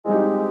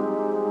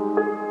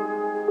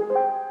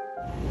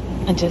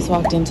I just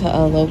walked into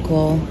a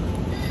local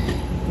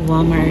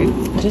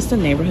Walmart, just a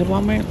neighborhood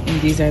Walmart, and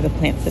these are the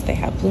plants that they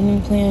have.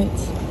 Blooming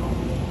plants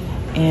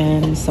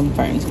and some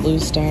ferns, blue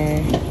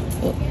star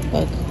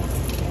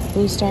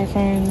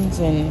ferns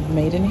and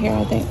maiden hair,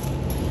 I think.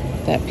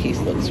 That piece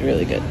looks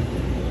really good.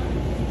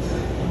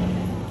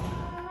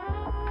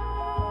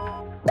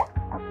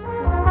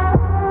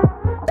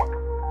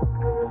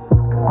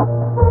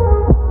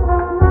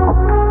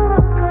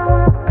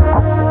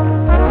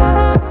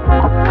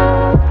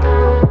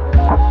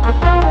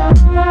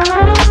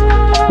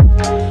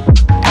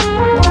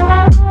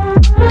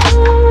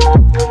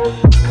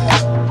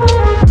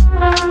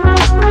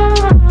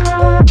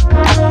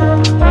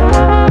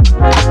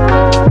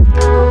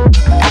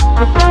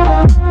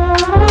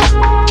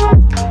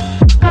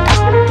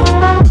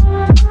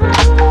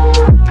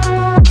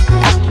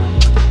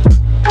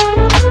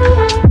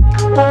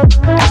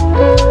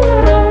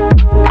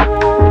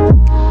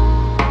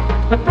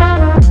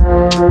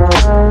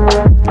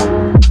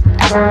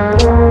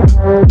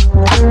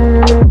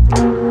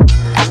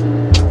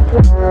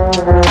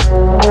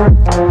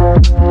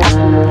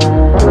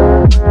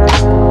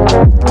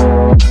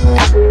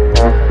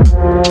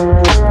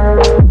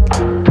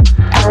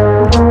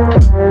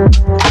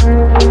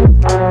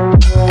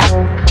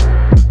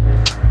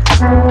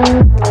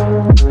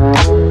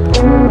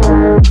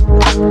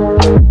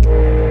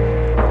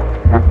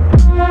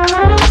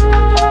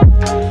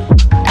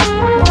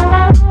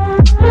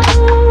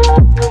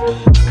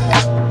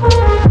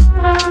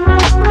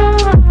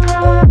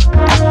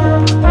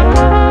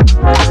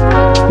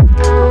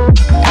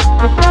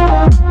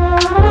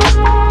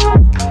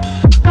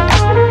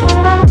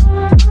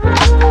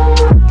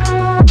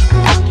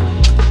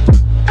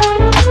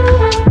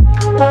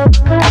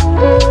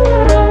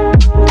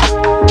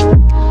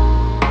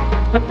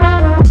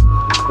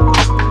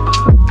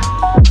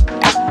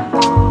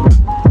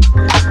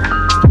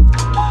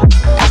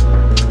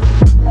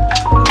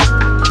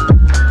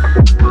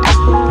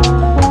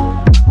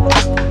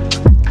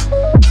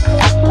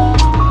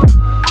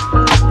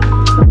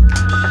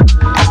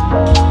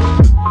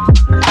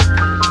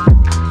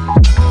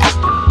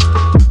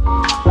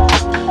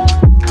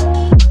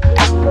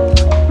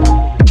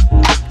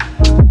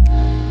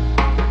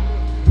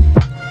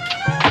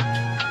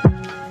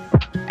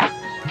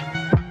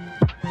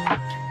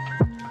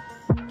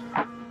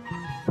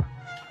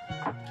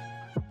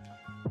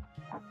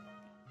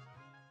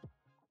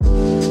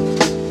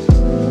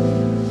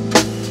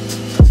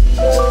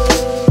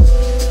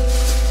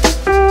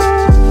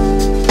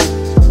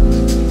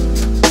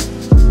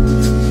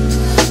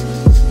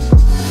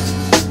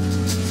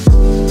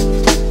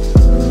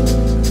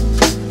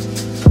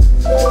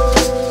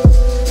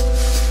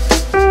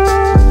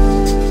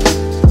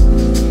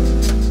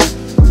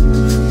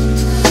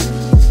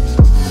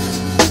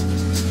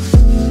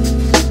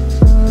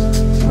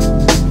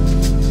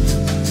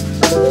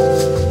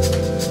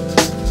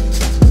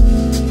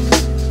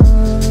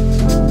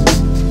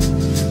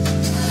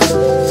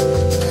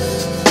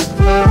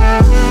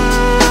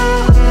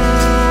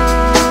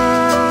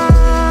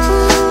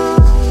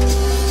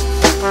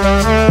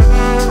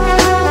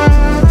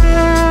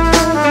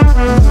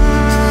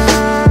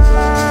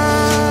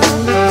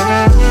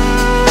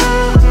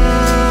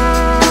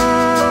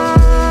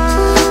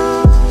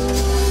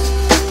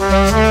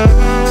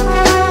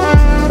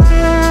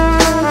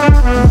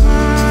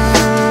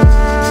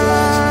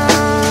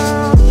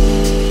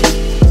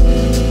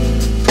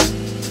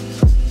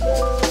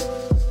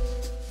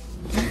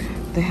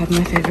 They have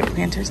my favorite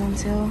planters on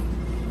sale.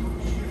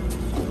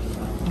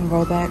 And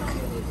rollback.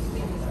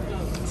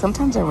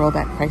 Sometimes their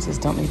rollback prices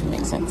don't even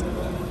make sense.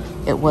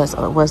 It was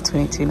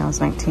 22, now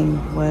it's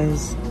 19,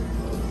 was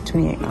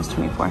 28, now it's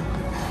 24.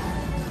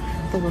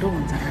 The little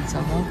ones are on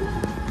sale though.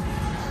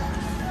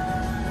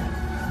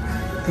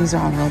 These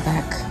are on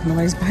rollback.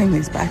 Nobody's buying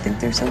these, but I think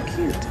they're so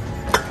cute.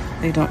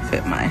 They don't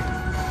fit my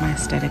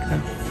aesthetic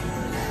though.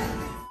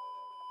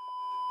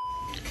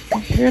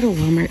 I'm here at a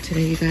Walmart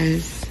today, you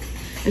guys.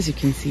 As you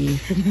can see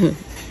from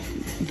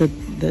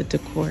the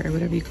decor or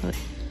whatever you call it.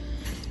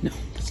 No,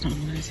 that's not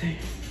what I say.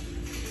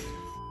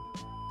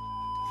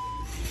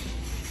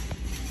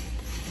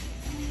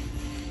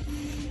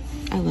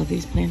 I love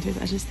these planters.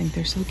 I just think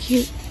they're so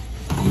cute.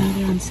 And now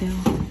they're on sale.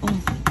 Oh,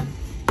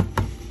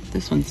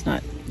 this one's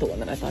not the one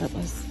that I thought it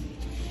was.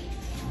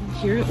 I'm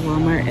here at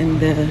Walmart in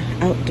the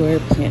outdoor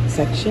plant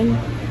section.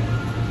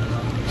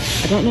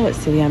 I don't know what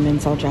city I'm in,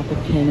 so I'll drop a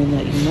pin and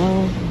let you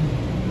know.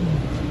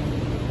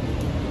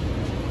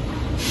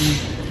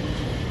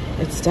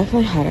 It's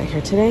definitely hot out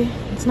here today.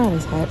 It's not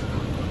as hot.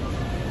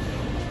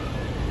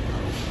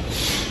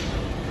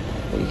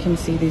 But you can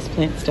see these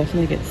plants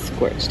definitely get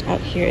scorched out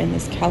here in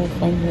this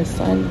California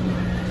sun.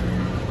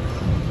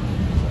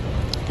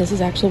 This is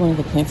actually one of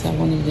the plants I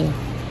wanted to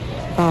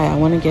buy. I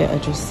want to get a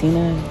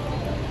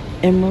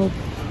Dracaena Emerald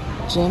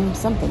Gem,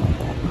 something like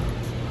that.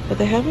 But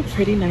they have a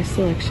pretty nice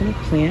selection of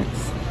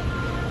plants.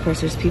 Of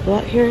course, there's people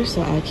out here,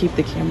 so I keep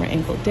the camera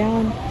angled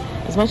down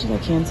as much as I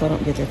can so I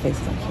don't get their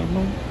faces on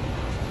camera.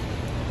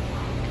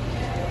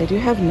 They do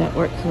have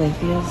network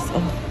calatheas.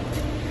 Oh,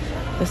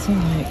 This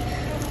one, like,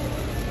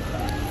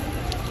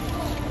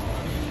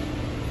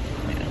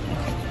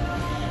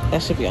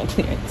 that should be on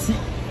clearance.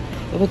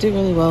 It would do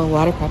really well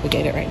water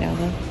propagated right now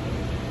though.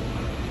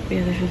 But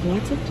yeah, they have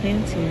lots of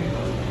plants here.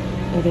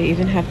 Oh, they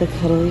even have the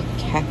Cuddly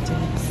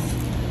Cactus.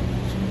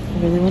 I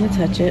really want to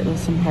touch it with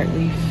some heart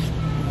leaf.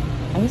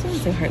 I always want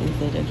to say heart leaf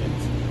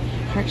philodendrons.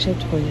 Heart-shaped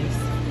Hoyas.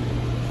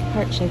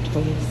 Heart-shaped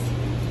Hoyas.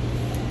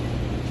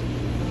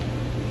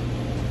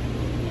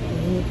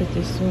 Look at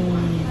this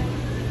one.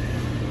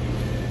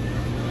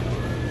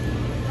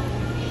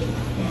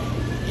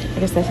 I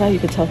guess that's how you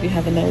could tell if you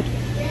have a node.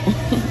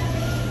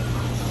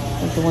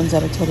 Like the ones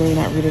that are totally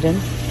not rooted in.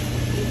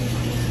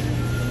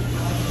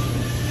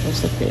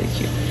 Those look really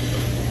cute.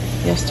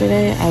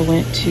 Yesterday I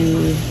went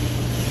to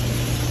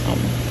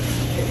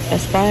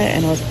Best Buy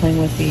and I was playing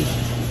with the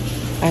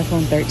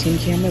iPhone 13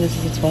 camera. This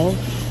is a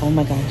 12. Oh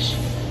my gosh.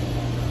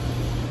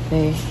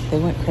 They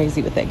went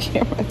crazy with that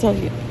camera, I tell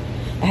you.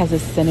 It has a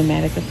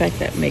cinematic effect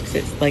that makes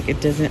it like it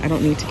doesn't, I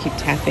don't need to keep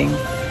tapping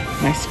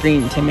my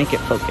screen to make it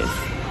focus.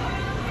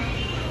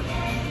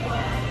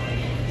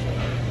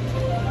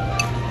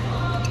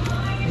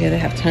 Yeah, they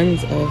have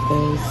tons of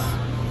those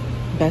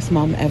best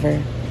mom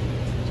ever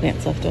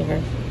plants left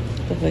over.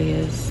 The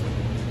Hoyas.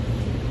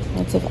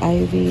 Lots of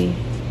ivy.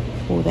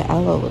 Oh, the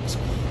aloe looks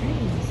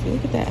crazy.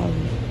 Look at that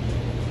aloe.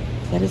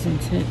 That is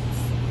intense.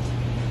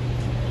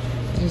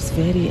 That is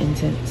very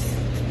intense.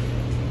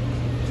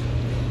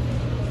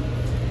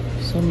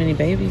 So many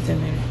babies in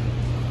there.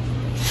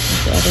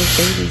 Look at all those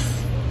babies.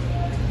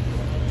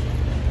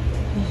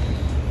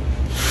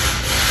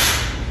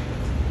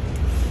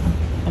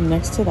 I'm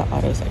next to the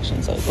auto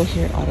section, so you'll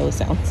hear auto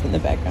sounds in the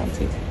background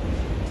too.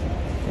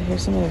 But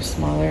here's some of their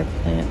smaller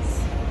plants.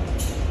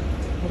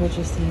 Little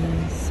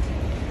dracaenas.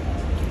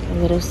 A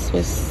little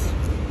Swiss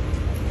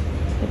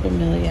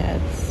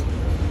bromeliads.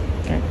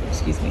 Or,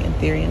 excuse me,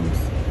 anthuriums.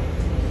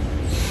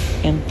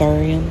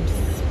 Anthuriums.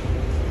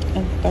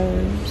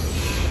 Anthuriums.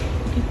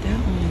 Look at that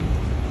one.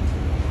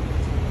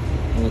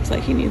 It looks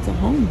like he needs a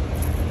home.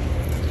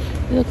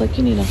 You look like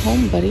you need a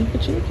home, buddy,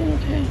 but you're looking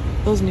okay.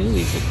 Those new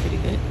leaves look pretty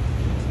good.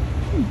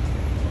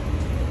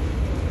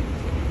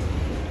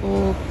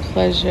 Oh,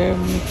 pleasure,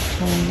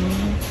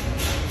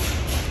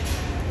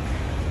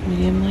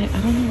 medium light.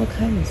 I don't know what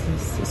kind is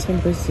this. It's from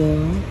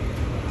Brazil.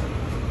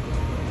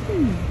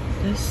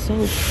 That's so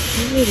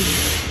pretty.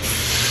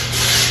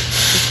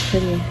 It's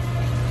pretty.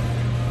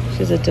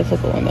 She's a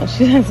difficult one though.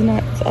 She has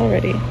knots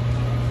already.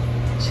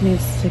 She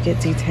needs to get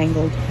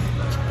detangled.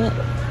 But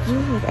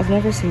look, I've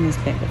never seen this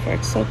plant before.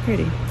 It's so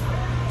pretty.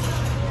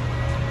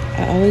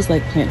 I always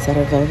like plants that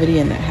are velvety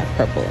and that have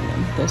purple in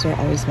them. Those are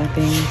always my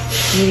things.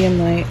 Medium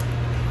light.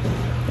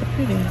 They're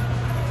pretty.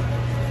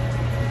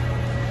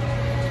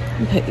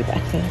 I'll put you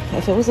back though.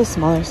 If it was a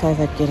smaller size,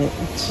 I'd get it.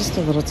 It's just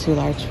a little too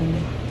large for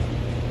me.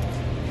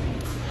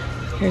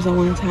 Here's a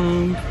one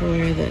time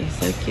for the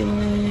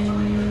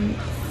succulents.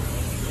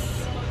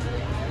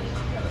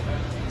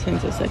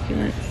 Tons of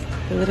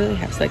succulents. They literally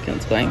have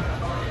succulents going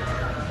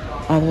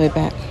all the way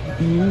back.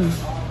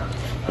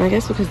 But I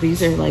guess because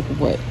these are like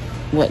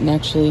what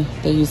naturally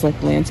they use like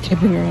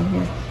landscaping around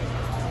here.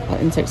 I'll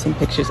insert some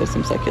pictures of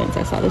some succulents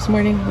I saw this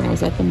morning when I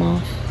was at the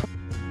mall.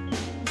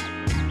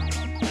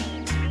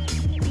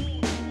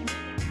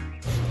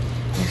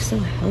 They're so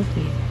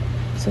healthy.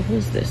 So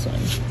who's this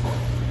one?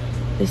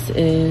 This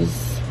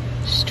is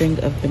String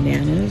of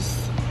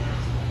Bananas.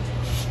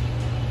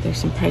 There's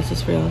some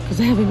prices for y'all because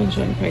I haven't been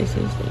showing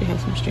prices, but we have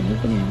some String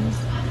of Bananas.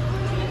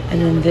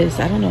 And then this,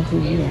 I don't know who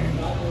you are.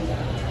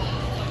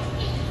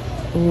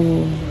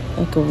 Ooh,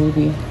 like a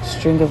ruby,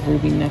 string of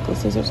ruby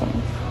necklaces or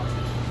something.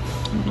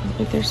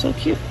 But they're so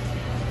cute.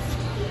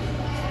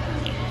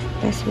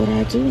 That's what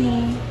I do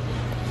now.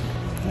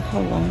 Look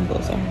how long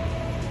those are.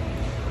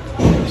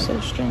 They're so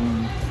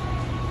strong.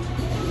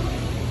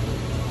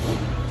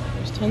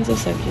 There's tons of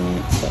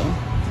succulents, so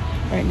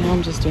right now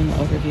I'm just doing the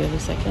overview of the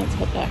succulents.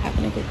 Hope y'all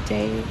having a good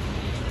day.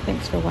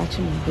 Thanks for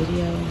watching my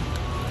video.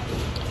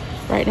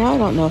 Right now I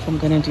don't know if I'm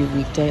gonna do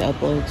weekday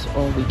uploads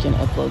or weekend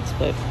uploads,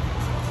 but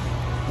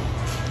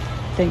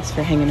thanks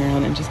for hanging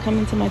around and just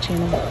coming to my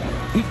channel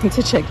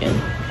to check in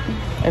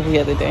every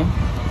other day.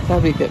 That'll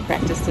be good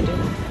practice to do.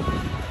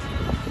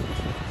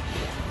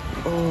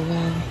 Oh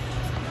wow.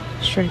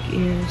 Shrek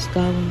ears,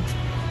 Gollum.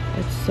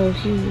 That's so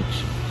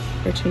huge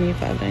for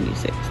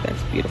 $25.96.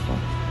 That's beautiful.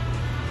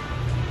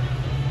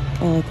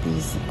 I like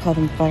these. I call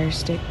them fire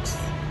sticks.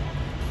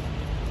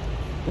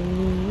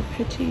 Ooh,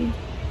 pretty.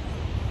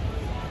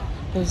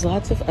 There's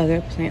lots of other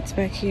plants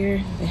back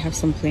here. They have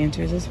some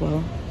planters as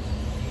well.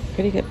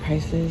 Pretty good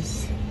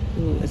prices.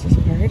 Ooh, is this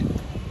a bird?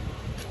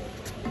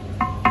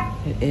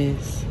 It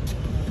is.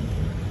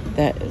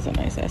 That is a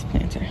nice ass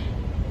planter.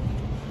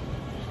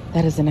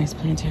 That is a nice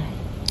planter.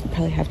 I'll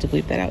probably have to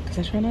bleep that out because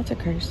I try not to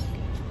curse.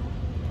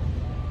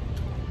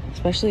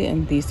 Especially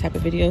in these type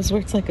of videos where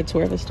it's like a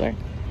tour of the store.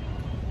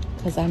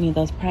 Because I need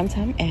those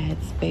primetime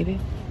ads, baby.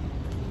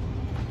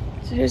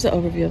 So here's an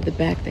overview of the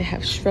back. They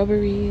have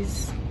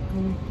shrubberies.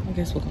 I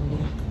guess we'll go over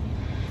there.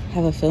 I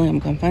have a feeling I'm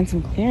going to find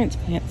some clearance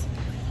plants.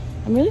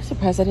 I'm really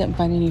surprised I didn't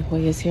find any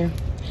Hoyas here.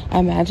 I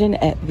imagine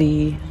at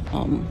the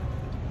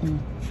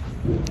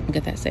look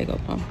at that sago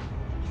palm.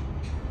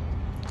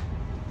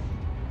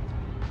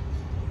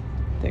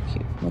 They're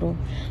cute,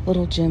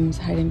 little gems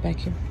hiding back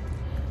here.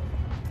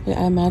 But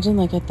I imagine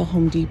like at the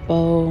Home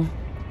Depot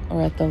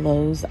or at the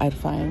Lowe's, I'd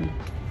find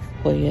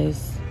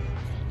Hoyas.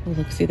 Oh,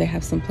 look, see, they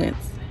have some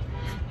plants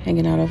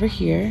hanging out over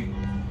here.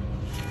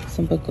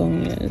 Some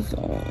begonias.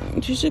 Oh,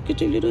 just look at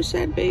your little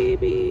sad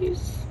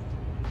babies.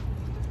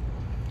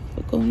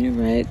 Begonia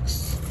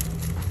Rex.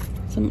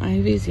 Some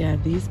ivies. Yeah,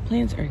 these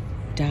plants are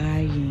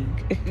dying.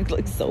 It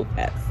looks so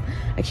fast.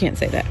 I can't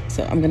say that,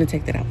 so I'm gonna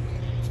take that out.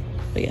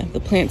 But yeah, the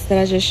plants that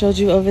I just showed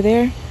you over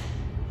there.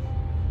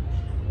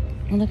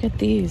 And look at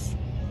these.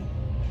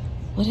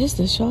 What is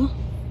this, y'all?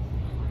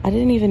 I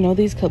didn't even know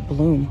these could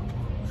bloom.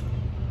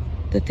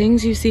 The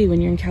things you see when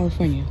you're in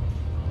California.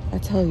 I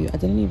tell you, I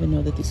didn't even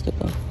know that these could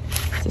bloom.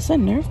 Is this a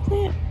nerve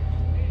plant?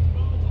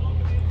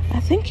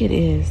 I think it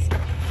is.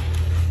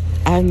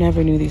 I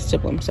never knew these to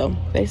bloom. So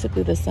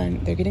basically the sun,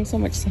 they're getting so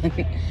much sun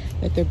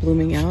that they're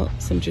blooming out.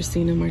 Some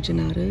Dracaena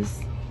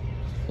marginatas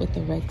with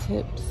the red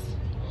tips.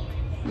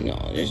 No,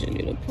 there's a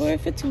little poor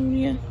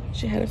Fittonia.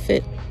 She had a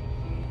fit.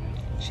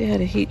 She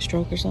had a heat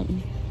stroke or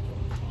something.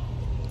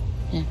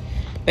 Yeah,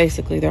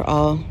 basically they're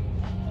all,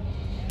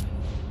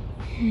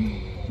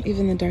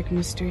 even the dark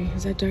mystery.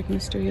 Is that dark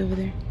mystery over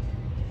there?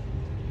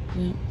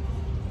 Yeah,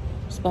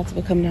 it's about to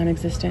become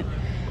non-existent.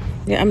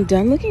 Yeah, I'm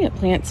done looking at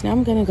plants. Now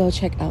I'm gonna go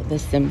check out the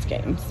Sims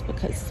games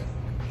because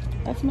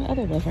that's my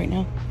other love right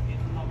now.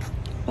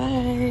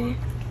 Bye.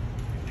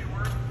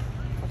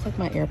 I took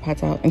my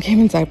AirPods out and came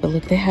inside, but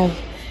look, they have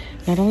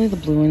not only the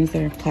blue ones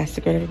that are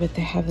plastic or whatever, but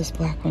they have this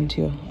black one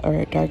too, or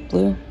a dark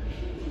blue.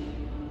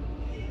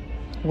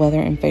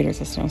 Weather and fade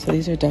resistant. So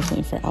these are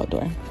definitely for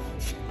outdoor.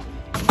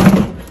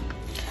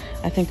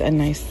 I think a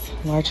nice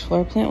large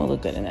flower plant will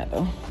look good in that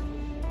though.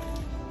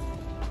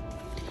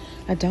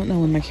 I don't know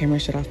when my camera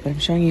shut off, but I'm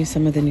showing you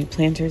some of the new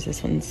planters.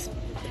 This one's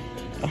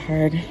a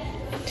hard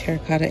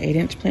terracotta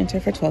 8-inch planter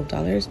for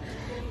 $12.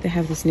 They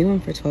have this new one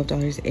for $12,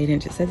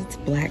 8-inch. It says it's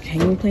black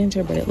hanging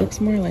planter, but it looks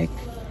more like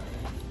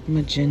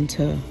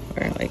magenta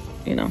or like,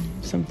 you know,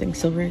 something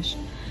silverish.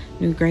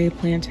 New gray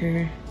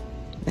planter.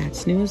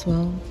 That's new as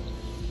well.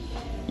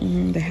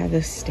 They have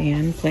this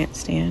stand, plant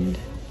stand.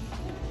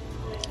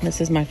 This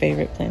is my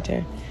favorite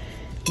planter.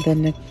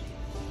 The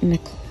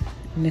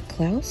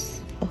Niklaus?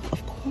 Oh,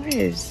 of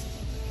course.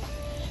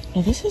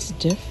 Now this is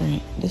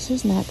different. This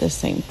is not the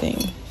same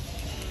thing.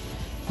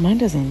 Mine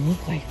doesn't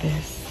look like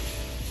this.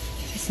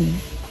 Is this new?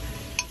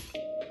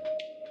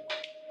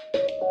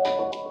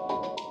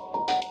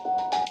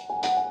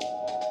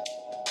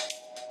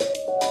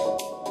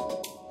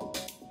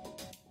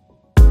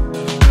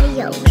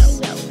 Yo.